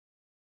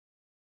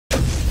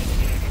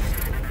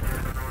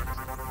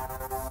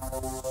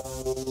Hey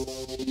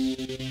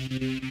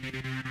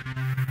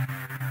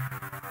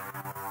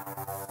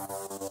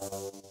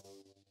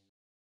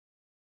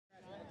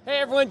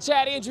everyone,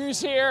 Chad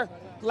Andrews here.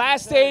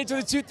 Last stage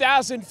of the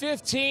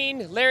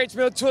 2015 Larry's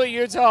Mill Tour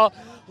Utah.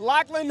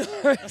 Lachlan,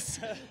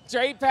 Norris,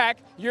 Dre Pack,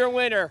 your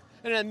winner.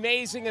 An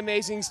amazing,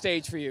 amazing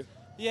stage for you.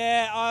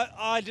 Yeah,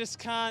 I just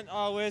can't,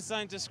 words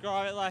don't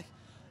describe it. Like,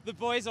 the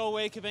boys all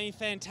week have been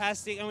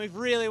fantastic and we've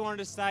really wanted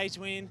a stage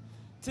win.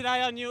 Today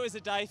I knew it was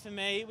a day for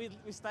me.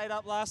 We stayed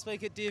up last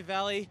week at Deer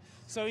Valley,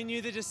 so we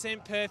knew the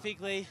descent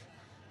perfectly.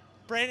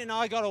 Brent and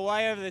I got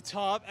away over the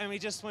top and we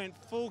just went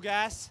full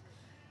gas.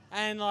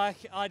 And like,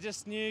 I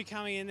just knew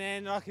coming in there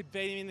and I could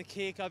beat him in the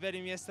kick. I bet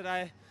him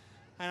yesterday.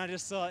 And I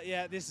just thought,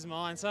 yeah, this is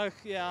mine. So,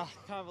 yeah, I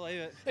can't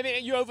believe it. I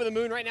mean, you're over the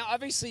moon right now.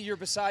 Obviously, you're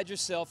beside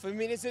yourself. I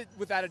mean, is it,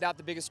 without a doubt,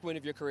 the biggest win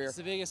of your career? It's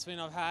the biggest win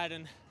I've had,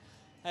 and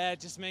it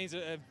just means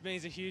a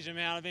huge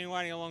amount. I've been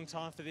waiting a long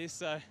time for this,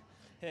 so,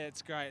 yeah,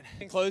 it's great.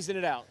 Closing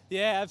it out.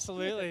 Yeah,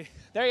 absolutely.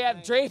 There you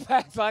have Dre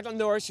Pack, Lachlan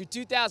Norris, your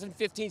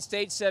 2015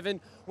 Stage 7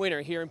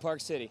 winner here in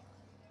Park City.